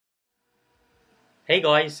Hey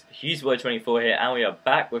guys, HughesWord24 here, and we are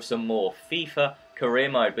back with some more FIFA Career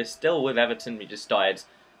Mode. We're still with Everton. We just started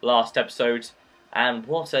last episode, and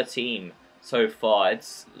what a team so far.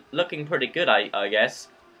 It's looking pretty good, I guess.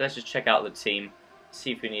 Let's just check out the team,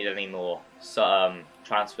 see if we need any more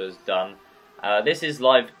transfers done. This is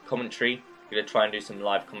live commentary. We're going to try and do some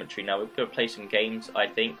live commentary now. We're going to play some games, I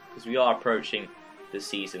think, because we are approaching the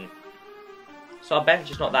season. So our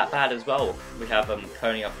bench is not that bad as well. We have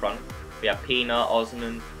Coney up front. We have Pina,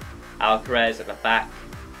 Osman, Alcaraz at the back,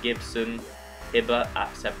 Gibson, Hibbert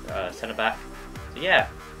at centre back. So yeah,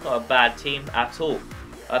 not a bad team at all.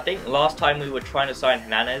 I think last time we were trying to sign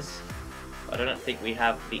Hernandez. I don't think we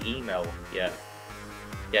have the email yet.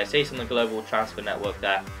 Yeah, it says on the global transfer network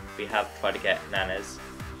that we have tried to get Hernandez.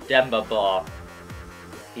 Demba Ba,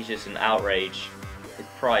 he's just an outrage. His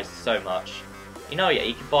price is so much. You know, yeah,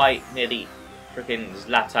 you can buy nearly freaking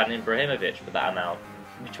Zlatan Ibrahimovic for that amount.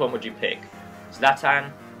 Which one would you pick?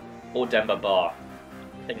 Zlatan or Demba Ba?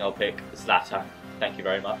 I think I'll pick Zlatan. Thank you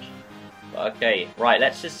very much. Okay, right,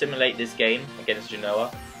 let's just simulate this game against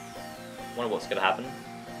Genoa. Wonder what's going to happen.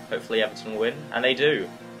 Hopefully Everton will win. And they do.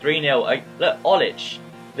 3-0. Look, Olic,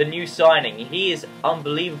 the new signing. He is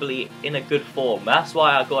unbelievably in a good form. That's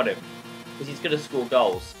why I got him. Because he's going to score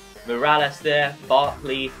goals. Morales there.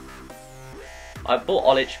 Barkley. I bought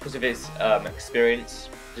Olic because of his experience.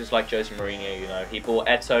 Just like Jose Mourinho, you know, he bought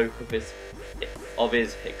Eto of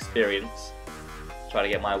his experience. Try to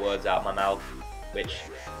get my words out of my mouth, which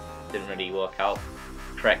didn't really work out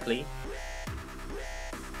correctly.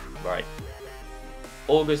 Right.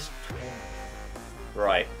 August.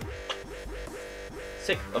 Right.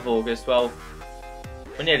 6th of August. Well,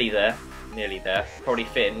 we're nearly there. Nearly there. Probably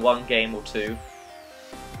fit in one game or two.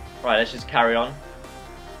 Right. Let's just carry on.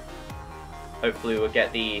 Hopefully we'll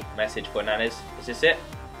get the message for Hernandez. Is this it?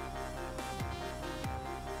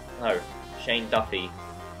 No, Shane Duffy.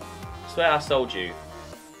 I swear I sold you.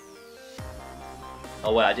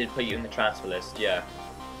 Oh wait, I did put you in the transfer list. Yeah,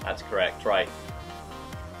 that's correct. Right.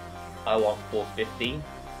 I want 450,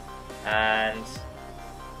 and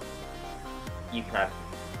you can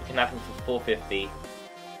have him for 450,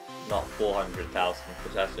 not 400,000,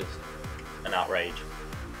 because that's just an outrage.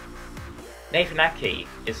 Nathan Ake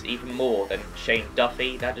is even more than Shane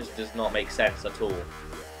Duffy. That just does not make sense at all.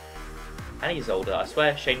 And he's older. I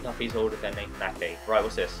swear Shane Duffy's older than Nathan Ake. Right,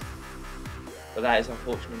 what's this? But that is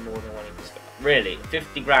unfortunately more than one you can spend. Really?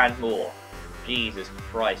 50 grand more? Jesus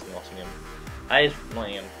Christ, Nottingham. That is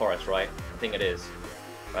Nottingham Forest, right? I think it is.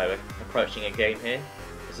 Right, we're approaching a game here.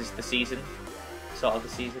 Is this the season? Start of the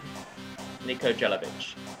season? Niko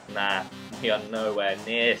Jelavic. Nah, we are nowhere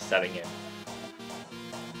near selling him.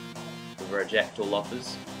 We reject all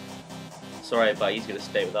offers. Sorry, but he's going to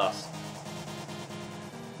stay with us.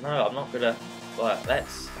 No, I'm not gonna. Well,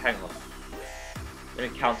 let's hang on.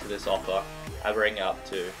 Let me counter this offer and bring it up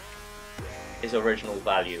to his original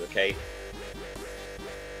value, okay?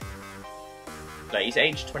 Like, he's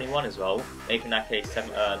aged 21 as well. Nathan Ake is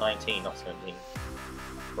 19, not 17.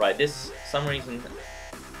 Right, some reason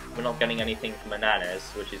we're not getting anything from Hernandez,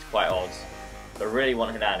 which is quite odd. But I really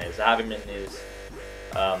want Hernandez. I have him in his.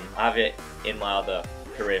 I have it in my other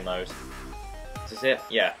career mode. Is this it?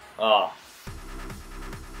 Yeah. Ah.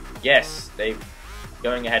 Yes, they're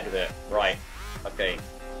going ahead with it. Right. Okay.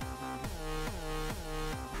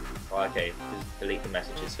 Right, okay. Just delete the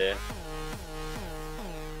messages here.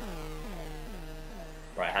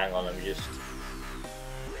 Right, hang on. Let me just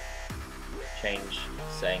change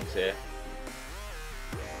settings here.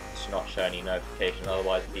 It should not show any notification,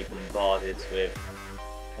 otherwise be bombarded with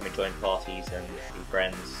coming join parties and be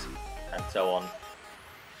friends and so on.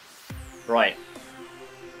 Right.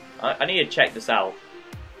 I need to check this out.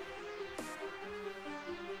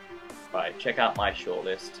 Right, check out my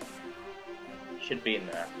shortlist. Should be in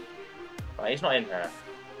there. Right, he's not in there.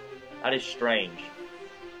 That is strange.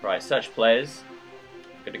 Right, search players.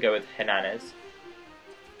 Gonna go with Hernandez.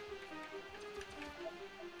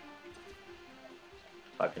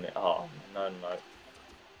 Typing it. Oh, no.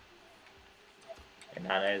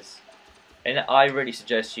 Hernandez. And I really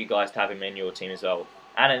suggest you guys to have him in your team as well.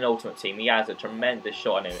 And an ultimate team. He has a tremendous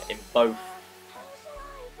shot in him in both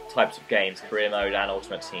types of games, career mode and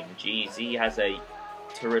ultimate team. Jeez, he has a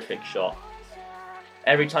terrific shot.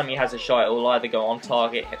 Every time he has a shot, it will either go on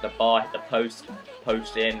target, hit the bar, hit the post,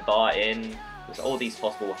 post in, bar in. There's all these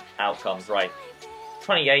possible outcomes, right?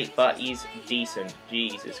 28, but he's decent.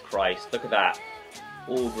 Jesus Christ, look at that.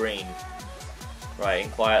 All green. Right,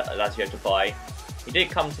 inquire Lazio to buy. He did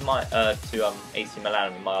come to my AC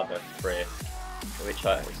Milan in my other career, which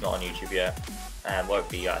is not on YouTube yet, and won't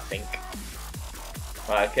be, I think.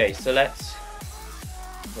 Right, okay, so let's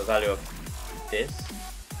the value of this.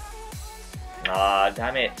 Ah,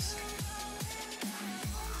 damn it.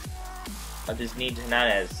 I just need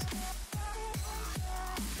Hernandez.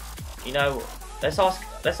 You know, let's ask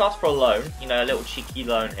for a loan. You know, a little cheeky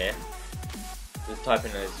loan here. Just type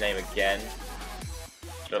in his name again.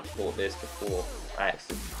 Should have thought this before I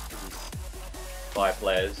accidentally used 5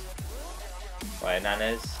 players. Right,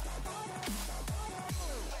 Hernandez.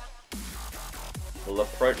 We'll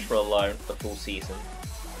approach for a loan for the full season.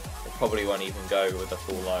 It probably won't even go with a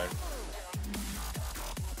full loan.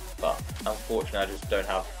 But unfortunately, I just don't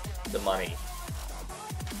have the money.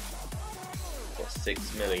 Got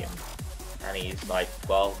 6 million. And he's like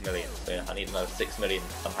 12 million, so I need another 6 million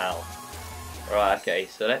somehow. Right, okay,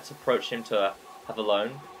 so let's approach him to have a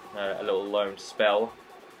loan, a little loan spell.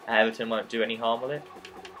 Everton won't do any harm with it.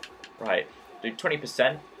 Right, do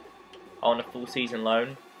 20% on a full season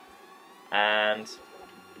loan, and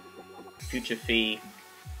future fee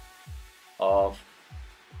of,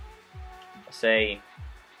 say,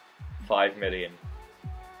 5 million.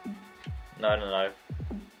 No.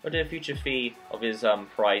 We'll do a future fee of his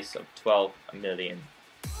price of 12 million.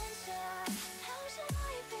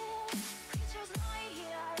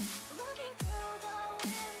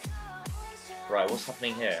 Right, what's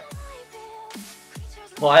happening here?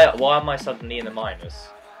 Why am I suddenly in the minus?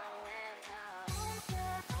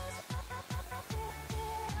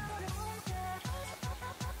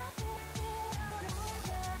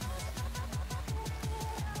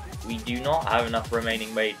 We do not have enough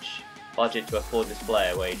remaining wage budget to afford this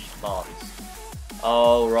player wage demands.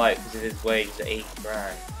 Oh right, because his wage is 8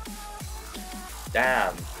 grand.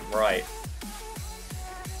 Damn, right.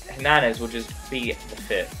 Hernandez will just be the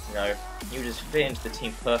fit, you know. He'll just fit into the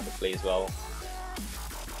team perfectly as well.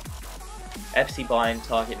 FC Bayern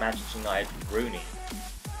target Manchester United Rooney.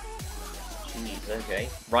 Jeez, okay.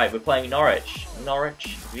 Right, we're playing Norwich.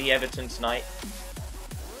 Norwich v Everton tonight.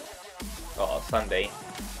 Oh, Sunday.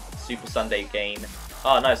 Super Sunday game.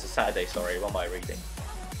 Oh no, it's a Saturday, sorry, what am I reading?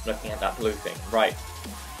 Looking at that blue thing. Right.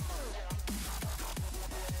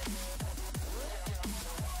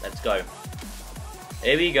 Let's go.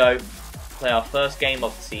 Here we go. Play our first game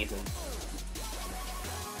of the season.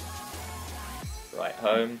 Right,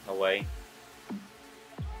 home, away.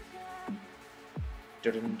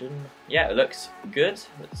 Dun -dun. Yeah, it looks good.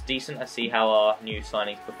 It's decent. Let's see how our new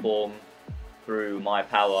signings perform through my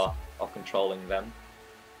power of controlling them.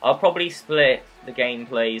 I'll probably split the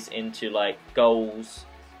gameplays into like goals,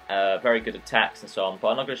 very good attacks and so on, but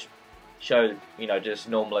I'm not going to show, you know, just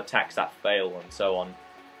normal attacks that fail and so on.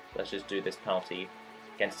 Let's just do this penalty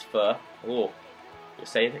against Fur. Oh, we'll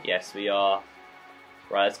save it? Yes, we are.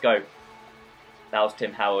 Right, let's go. That was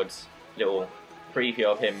Tim Howard's little preview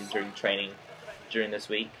of him during training during this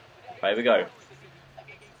week. Right, here we go.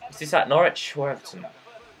 Is this at Norwich or Everton?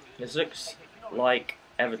 This looks like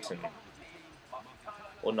Everton.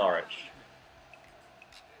 Or Norwich.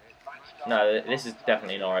 No, this is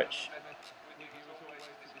definitely Norwich.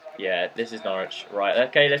 Yeah, this is Norwich. Right,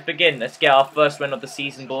 okay, let's begin. Let's get our first win of the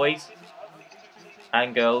season, boys.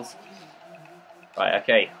 And girls. Right,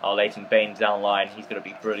 okay. Our Leighton Baines down line. He's going to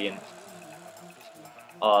be brilliant.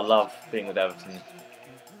 Oh, I love being with Everton.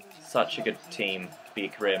 Such a good team to be a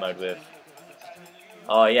career mode with.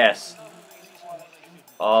 Oh, yes.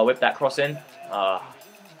 Oh, whip that cross in. Ah.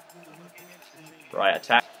 Right,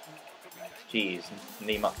 attack. Jeez,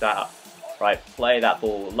 knee mucked that up. Right, play that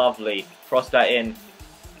ball. Lovely. Cross that in.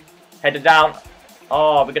 Headed down.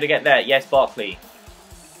 Oh, we're going to get there. Yes, Barkley.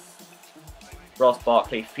 Ross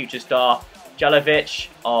Barkley, future star. Jalovic.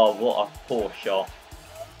 Oh, what a poor shot.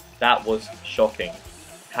 That was shocking.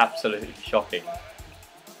 Absolutely shocking.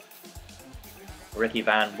 Ricky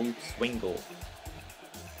Van Wolfswinkel.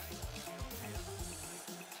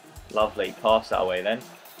 Lovely. Pass that away then.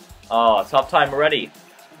 Oh, tough time already.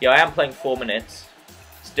 Yeah, I am playing 4 minutes.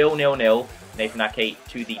 Still 0-0. Nathan Ake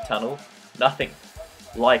to the tunnel. Nothing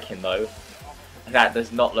like him though. That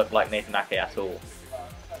does not look like Nathan Ake at all.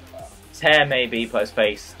 His hair maybe, but his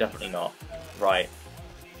face definitely not. Right.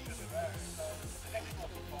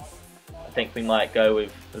 I think we might go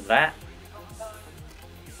with that.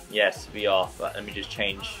 Yes, we are. But let me just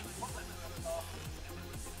change.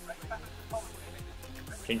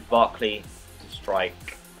 Change Barkley to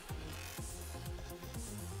strike.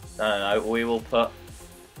 No, we will put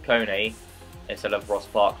Kone instead of Ross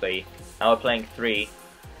Barkley. Now we're playing 3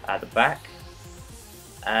 at the back.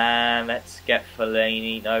 And let's get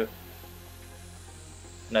Fellaini. No,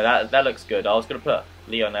 that looks good. I was going to put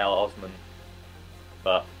Lionel Osman,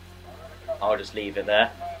 but I'll just leave it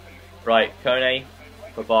there. Right, Kone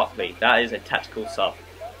for Barkley. That is a tactical sub.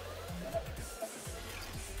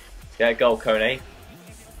 Let's get a goal, Kone.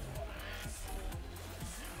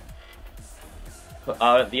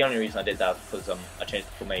 the only reason I did that was because I changed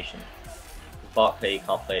the formation. Barkley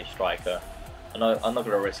can't play striker. I'm not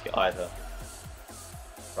going to risk it either.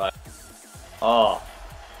 Right. Oh,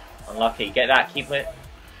 unlucky. Get that, keep it.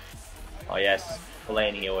 Oh yes,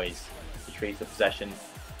 Fellaini always retrieves the possession.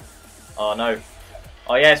 Oh no.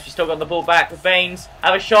 Oh yes, we still got the ball back with Baines.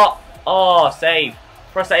 Have a shot. Oh, save.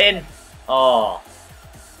 Press that in. Oh.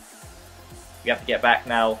 We have to get back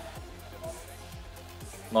now.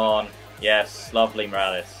 Come on. Yes, lovely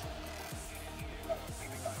Morales.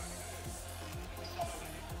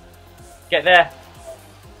 Get there.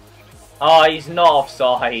 Oh, he's not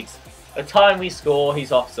offside. The time we score,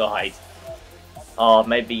 he's offside. Oh,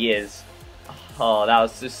 maybe he is. Oh, that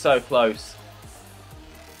was just so close.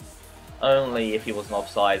 Only if he wasn't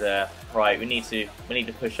offside there. Right, we need to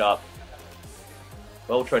push up.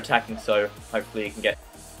 We're ultra attacking, so hopefully he can get.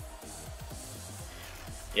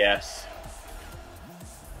 Yes.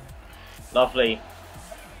 Lovely.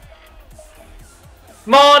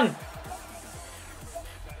 Come on!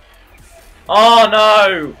 Oh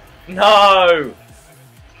no! No!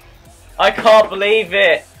 I can't believe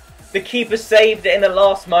it! The keeper saved it in the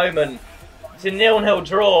last moment. It's a 0-0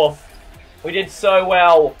 draw. We did so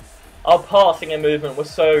well. Our passing and movement was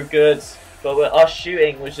so good, but our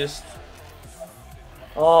shooting was just...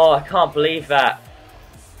 Oh, I can't believe that.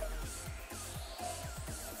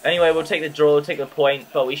 Anyway, we'll take the draw, we'll take the point,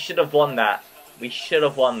 but we should have won that. We should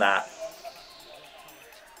have won that.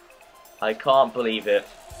 I can't believe it.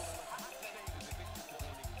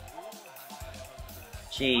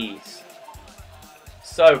 Jeez.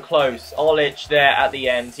 So close. Olic there at the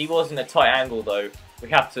end. He was in a tight angle though, we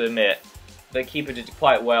have to admit. The keeper did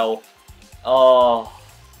quite well. Oh,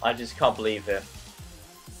 I just can't believe it.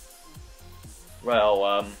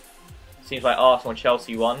 Well, seems like Arsenal and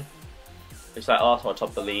Chelsea won. Looks like Arsenal are top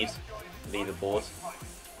of the leaderboard.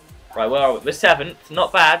 Right, where are we? We're 7th,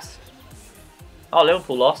 not bad. Oh,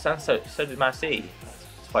 Liverpool lost, and so did Man City.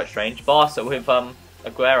 It's quite strange. Barca with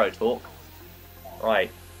Aguero talk.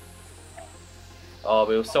 Right. Oh,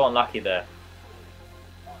 we were so unlucky there.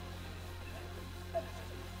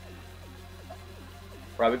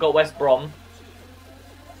 Right, we've got West Brom.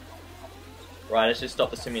 Right, let's just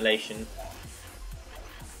stop the simulation.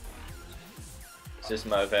 Let's just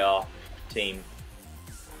move our team.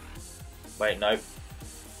 Wait, no.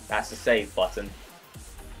 That's the save button.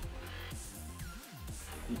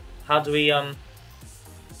 How do we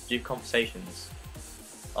do conversations?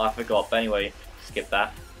 Oh, I forgot, but anyway, skip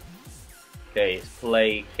that. Okay, let's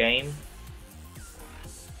play game.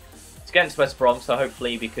 It's against West Brom, so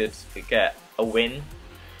hopefully we could get a win.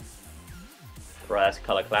 Right, that's a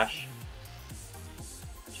colour clash.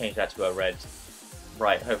 Change that to a red.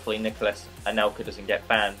 Right, hopefully Nicholas Anelka doesn't get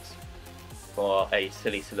banned for a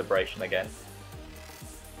silly celebration again.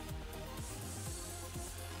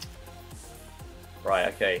 Right,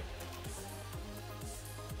 okay.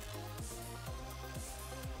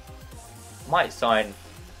 Might sign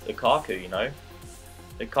Lukaku, you know.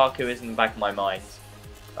 Lukaku is in the back of my mind.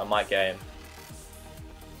 I might get him.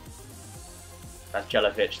 That's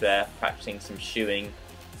Jelavic there, practicing some shooing.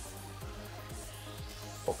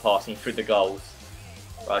 Or passing through the goals.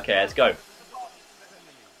 Right, okay, let's go.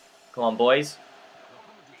 Come on, boys.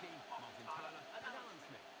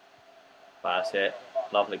 That's it.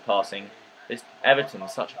 Lovely passing. This Everton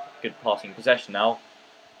is such a good passing possession now.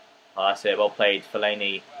 Oh, that's it. Well played,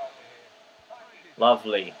 Fellaini.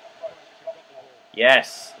 Lovely.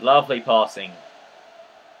 Yes, lovely passing.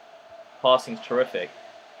 Passing's terrific.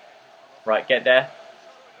 Right, get there.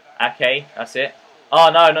 Ake, that's it.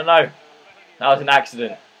 Oh, no, no, no. That was an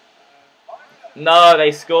accident. No,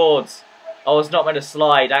 they scored. I was not meant to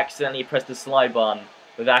slide. Accidentally pressed the slide button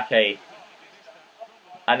with Ake.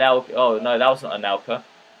 Anelka. Oh, no, that was not Anelka.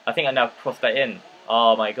 I think Anelka crossed that in.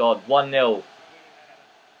 Oh, my God. 1-0.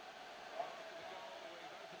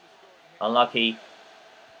 Unlucky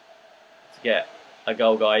to get a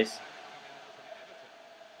goal, guys.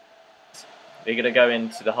 We're going to go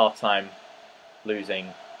into the half-time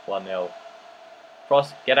losing 1-0.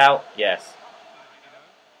 Cross, get out. Yes.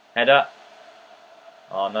 Header.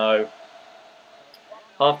 Oh, no.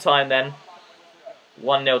 Half-time then.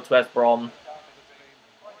 1-0 to West Brom.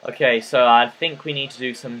 Okay, so I think we need to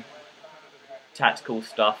do some tactical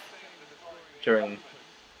stuff during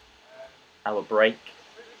our break.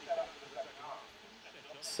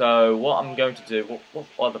 So what I'm going to do, what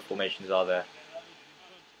other formations are there?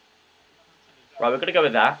 Right, we're going to go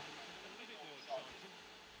with that.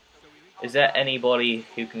 Is there anybody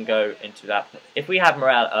who can go into that? If we have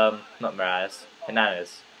Hernandez,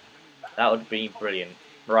 that would be brilliant.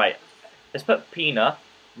 Right, let's put Pina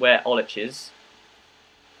where Olic is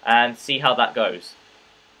and see how that goes.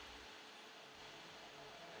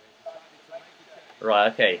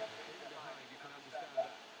 Right, okay.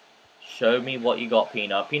 Show me what you got,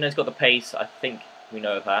 Pina. Pina's got the pace. I think we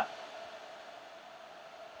know that.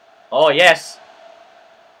 Oh, yes.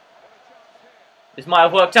 This might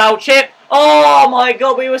have worked out. Chip. Oh, my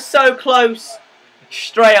God. We were so close.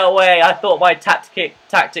 Straight away. I thought my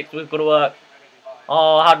tactics was going to work.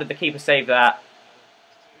 Oh, how did the keeper save that?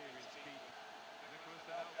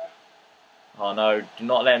 Oh, no. Do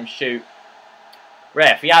not let him shoot.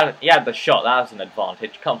 Ref, he had the shot. That was an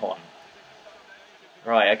advantage. Come on.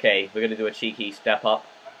 Right, okay. We're going to do a cheeky step up.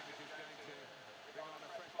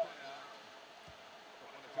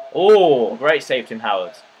 Oh, great save, Tim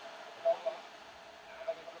Howard.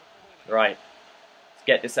 Right. Let's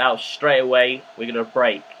get this out straight away. We're going to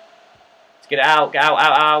break. Let's get it out. Get out,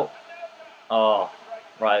 out, out. Oh,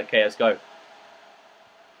 right. Okay, let's go.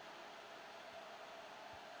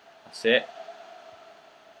 That's it.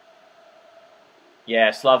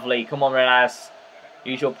 Yes, lovely. Come on, Renas.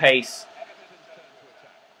 Use your pace.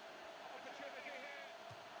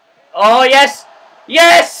 Oh, yes!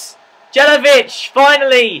 Yes! Jelavic,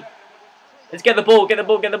 finally! Let's get the ball, get the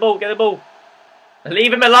ball, get the ball, get the ball.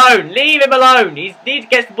 Leave him alone, leave him alone. He needs to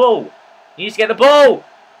get the ball. He needs to get the ball.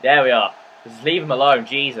 There we are. Just leave him alone,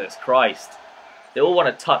 Jesus Christ. They all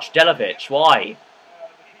want to touch Jelavic, why?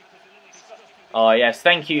 Oh, yes,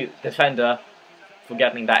 thank you, defender, for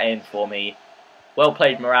getting that in for me. Well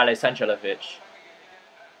played, Morales and Jelavic.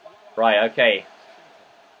 Right, okay.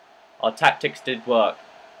 Our tactics did work.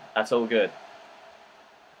 That's all good.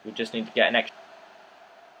 We just need to get an extra.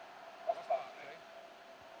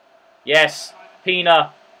 Yes,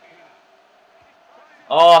 Pina.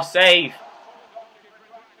 Oh, save.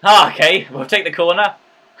 Ah, okay, we'll take the corner.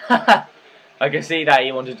 I can see that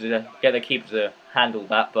he wanted to get the keeper to handle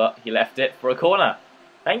that, but he left it for a corner.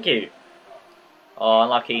 Thank you. Oh,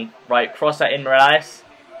 unlucky. Right, cross that in, Morales.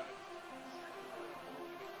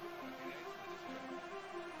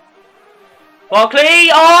 Barkley!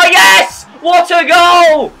 Oh, yes! What a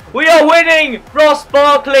goal! We are winning! Ross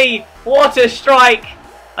Barkley! What a strike!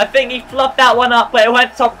 I think he fluffed that one up, but it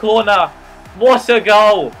went top corner. What a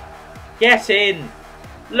goal! Get in!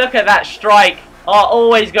 Look at that strike! Oh,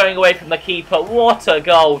 always going away from the keeper. What a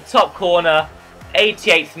goal! Top corner.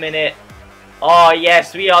 88th minute. Oh,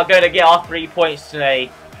 yes, we are going to get our 3 points today.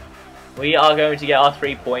 We are going to get our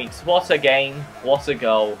 3 points. What a game. What a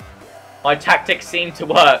goal. My tactics seem to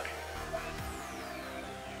work.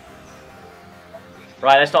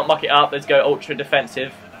 Right, let's not muck it up. Let's go ultra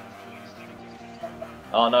defensive.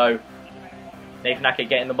 Oh no. Nathan Ackett,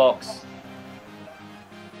 get in the box.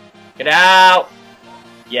 Get out!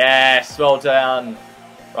 Yes, well done.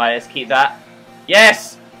 Right, let's keep that.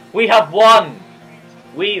 Yes! We have won!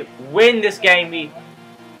 We win this game. We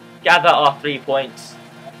gather our 3 points.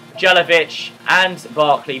 Jelavic and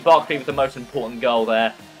Barkley. Barkley with the most important goal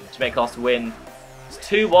there to make us win. It's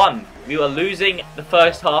 2-1. We were losing the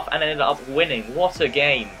first half and ended up winning. What a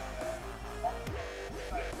game.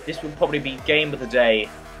 This would probably be game of the day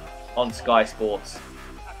on Sky Sports.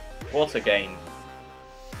 What a game.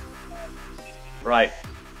 Right.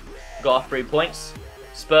 Got our 3 points.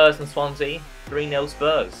 Spurs and Swansea. 3-0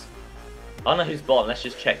 Spurs. I don't know who's bottom. Let's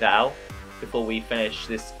just check that out before we finish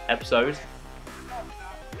this episode.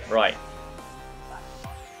 Right.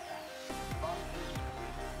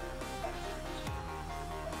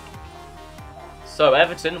 So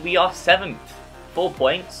Everton, we are 7th, 4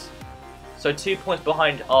 points. So 2 points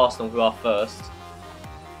behind Arsenal, who are first.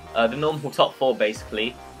 The normal top 4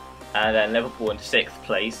 basically, and then Liverpool in 6th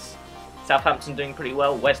place. Southampton doing pretty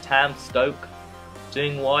well. West Ham, Stoke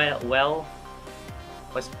doing well.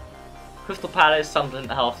 Crystal Palace,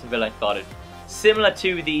 Sunderland, Aston Villa, and Cardiff. Similar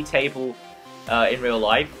to the table in real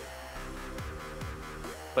life.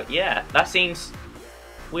 But yeah, that seems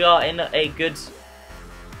we are in a good,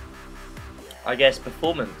 I guess,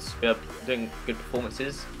 performance. We are doing good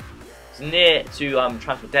performances. It's near to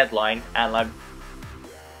transfer deadline, and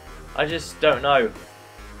I just don't know.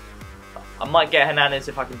 I might get Hernandez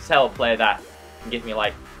if I can sell a player that can give me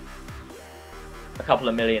like a couple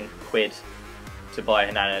of million quid to buy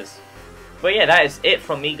Hernandez. But yeah, that is it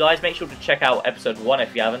from me, guys. Make sure to check out episode 1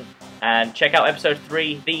 if you haven't, and check out episode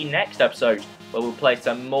 3, the next episode, where we'll play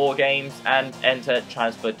some more games and enter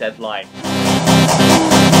transfer deadline.